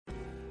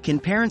Can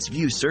parents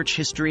view search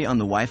history on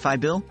the Wi-Fi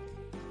bill?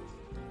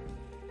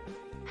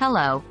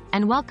 Hello,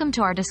 and welcome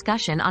to our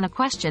discussion on a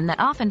question that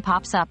often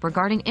pops up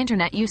regarding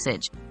internet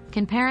usage.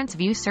 Can parents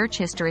view search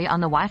history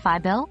on the Wi-Fi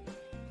bill?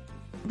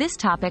 This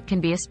topic can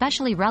be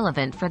especially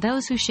relevant for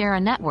those who share a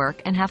network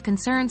and have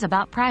concerns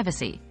about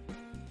privacy.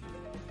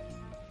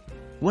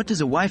 What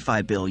does a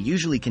Wi-Fi bill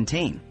usually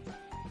contain?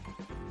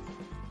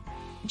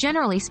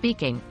 Generally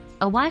speaking,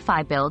 a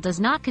Wi-Fi bill does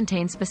not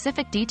contain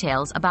specific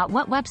details about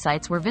what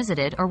websites were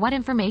visited or what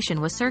information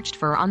was searched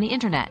for on the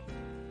internet.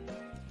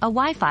 A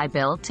Wi-Fi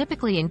bill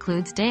typically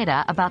includes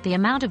data about the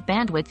amount of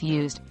bandwidth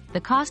used,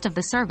 the cost of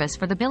the service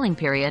for the billing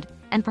period,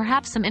 and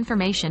perhaps some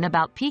information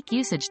about peak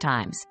usage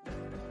times.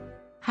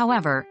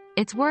 However,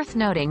 it's worth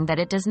noting that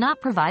it does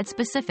not provide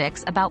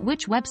specifics about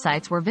which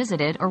websites were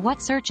visited or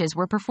what searches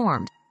were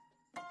performed.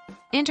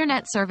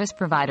 Internet service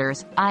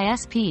providers,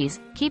 ISPs,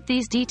 keep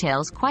these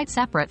details quite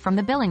separate from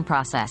the billing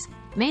process,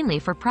 mainly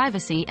for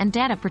privacy and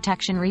data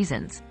protection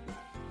reasons.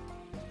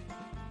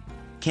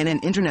 Can an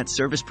internet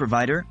service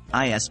provider,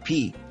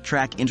 ISP,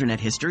 track internet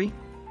history?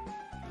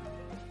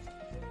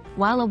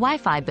 While a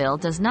Wi-Fi bill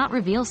does not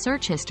reveal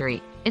search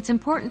history, it's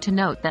important to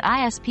note that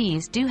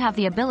ISPs do have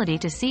the ability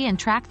to see and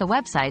track the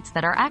websites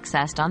that are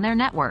accessed on their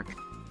network.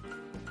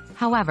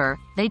 However,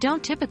 they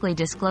don't typically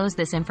disclose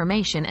this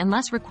information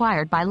unless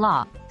required by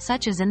law,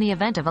 such as in the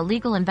event of a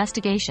legal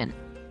investigation.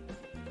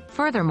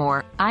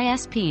 Furthermore,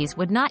 ISPs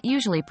would not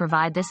usually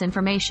provide this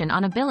information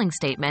on a billing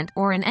statement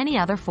or in any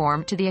other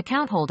form to the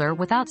account holder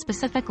without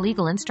specific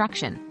legal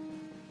instruction.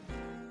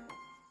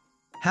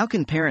 How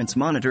can parents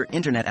monitor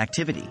internet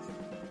activity?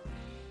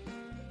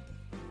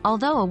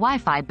 Although a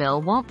Wi-Fi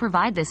bill won't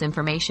provide this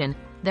information,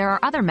 there are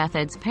other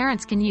methods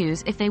parents can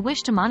use if they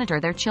wish to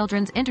monitor their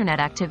children's internet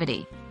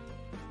activity.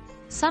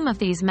 Some of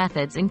these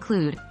methods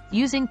include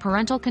using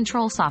parental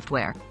control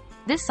software.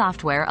 This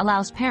software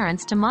allows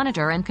parents to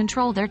monitor and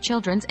control their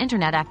children's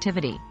internet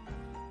activity.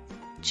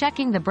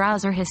 Checking the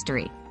browser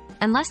history.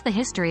 Unless the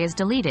history is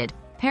deleted,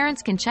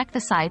 parents can check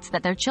the sites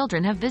that their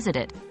children have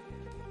visited.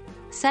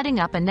 Setting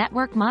up a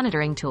network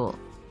monitoring tool.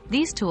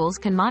 These tools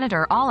can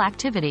monitor all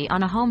activity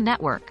on a home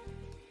network.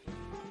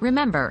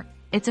 Remember,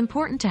 it's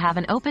important to have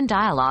an open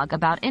dialogue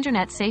about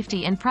internet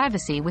safety and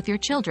privacy with your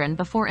children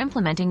before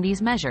implementing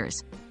these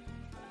measures.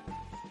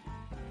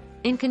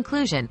 In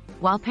conclusion,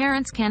 while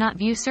parents cannot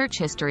view search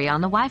history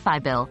on the Wi-Fi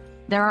bill,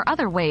 there are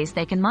other ways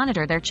they can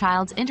monitor their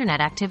child's internet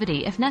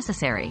activity if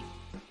necessary.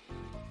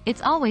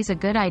 It's always a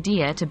good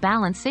idea to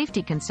balance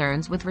safety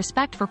concerns with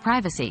respect for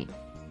privacy.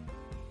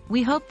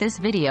 We hope this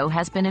video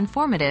has been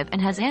informative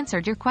and has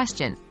answered your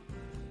question.